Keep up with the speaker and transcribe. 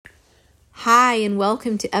Hi, and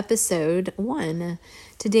welcome to episode 1.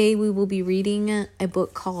 Today we will be reading a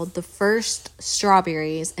book called The First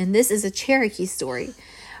Strawberries, and this is a Cherokee story,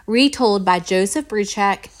 retold by Joseph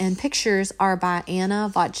Bruchac, and pictures are by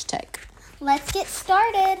Anna Vojtek. Let's get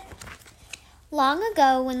started. Long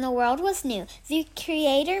ago, when the world was new, the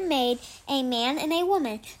Creator made a man and a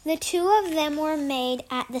woman. The two of them were made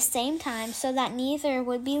at the same time so that neither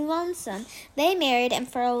would be lonesome. They married, and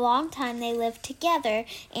for a long time they lived together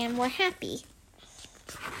and were happy.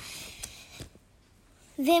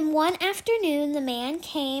 Then one afternoon, the man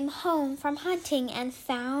came home from hunting and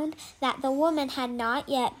found that the woman had not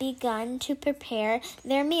yet begun to prepare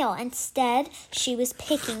their meal. Instead, she was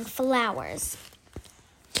picking flowers.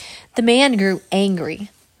 The man grew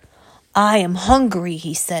angry. "I am hungry,"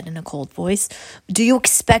 he said in a cold voice. "Do you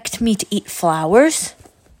expect me to eat flowers?"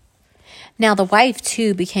 Now the wife,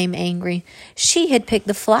 too, became angry. She had picked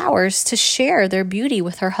the flowers to share their beauty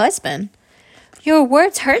with her husband. "Your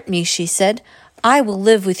words hurt me," she said. "I will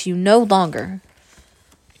live with you no longer."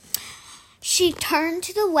 She turned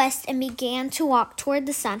to the west and began to walk toward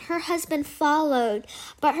the sun. Her husband followed,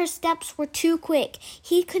 but her steps were too quick.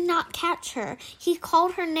 He could not catch her. He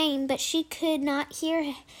called her name, but she could not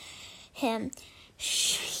hear him.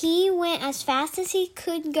 He went as fast as he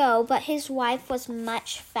could go, but his wife was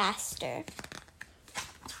much faster.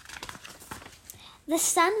 The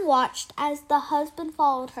sun watched as the husband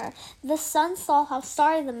followed her. The sun saw how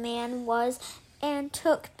sorry the man was and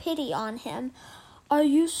took pity on him. "Are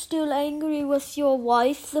you still angry with your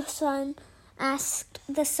wife?" the sun asked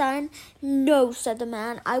the sun. "No," said the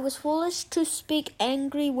man. "I was foolish to speak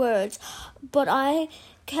angry words, but I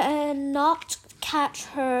cannot catch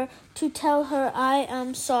her to tell her I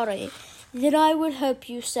am sorry." "Then I will help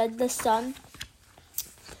you," said the sun.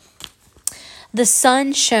 The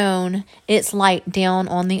sun shone its light down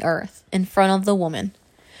on the earth in front of the woman.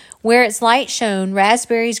 Where its light shone,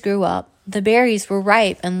 raspberries grew up. The berries were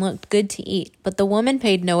ripe and looked good to eat, but the woman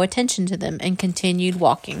paid no attention to them and continued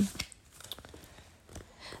walking.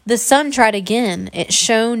 The sun tried again. It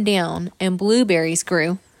shone down, and blueberries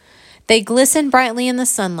grew. They glistened brightly in the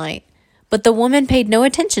sunlight, but the woman paid no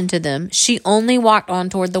attention to them. She only walked on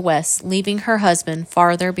toward the west, leaving her husband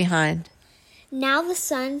farther behind. Now the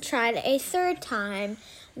sun tried a third time.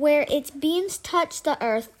 Where its beams touched the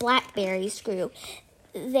earth, blackberries grew.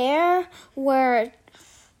 They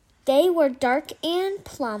were dark and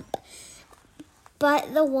plump,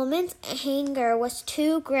 but the woman's anger was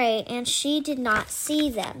too great, and she did not see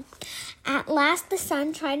them. At last the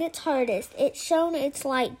sun tried its hardest. It shone its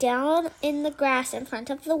light down in the grass in front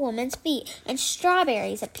of the woman's feet, and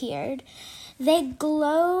strawberries appeared. They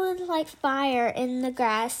glowed like fire in the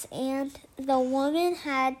grass, and the woman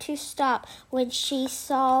had to stop when she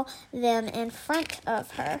saw them in front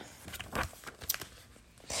of her.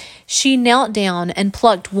 She knelt down and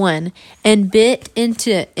plucked one and bit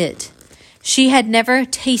into it. She had never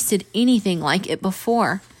tasted anything like it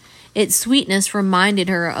before. Its sweetness reminded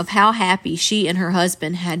her of how happy she and her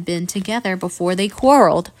husband had been together before they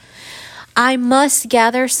quarreled. "I must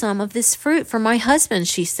gather some of this fruit for my husband,"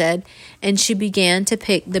 she said, and she began to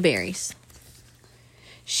pick the berries.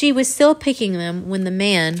 She was still picking them when the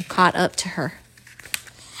man caught up to her.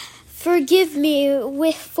 "Forgive me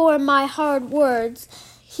for my hard words,"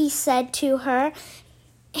 he said to her,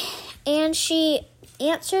 and she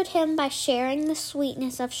answered him by sharing the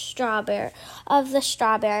sweetness of the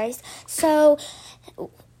strawberries. So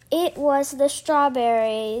it was the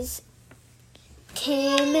strawberries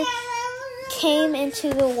came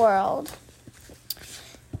into the world.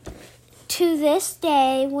 To this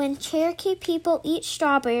day, when Cherokee people eat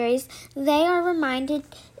strawberries, they are reminded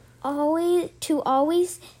to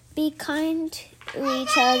always be kind to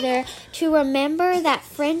each other, to remember that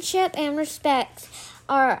friendship and respect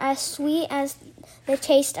are as sweet as the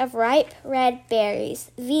taste of ripe red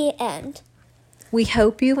berries. The end. We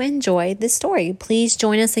hope you enjoyed this story. Please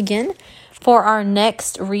join us again for our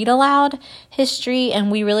next Read Aloud history,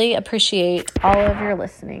 and we really appreciate all of your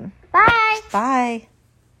listening. Bye. Bye.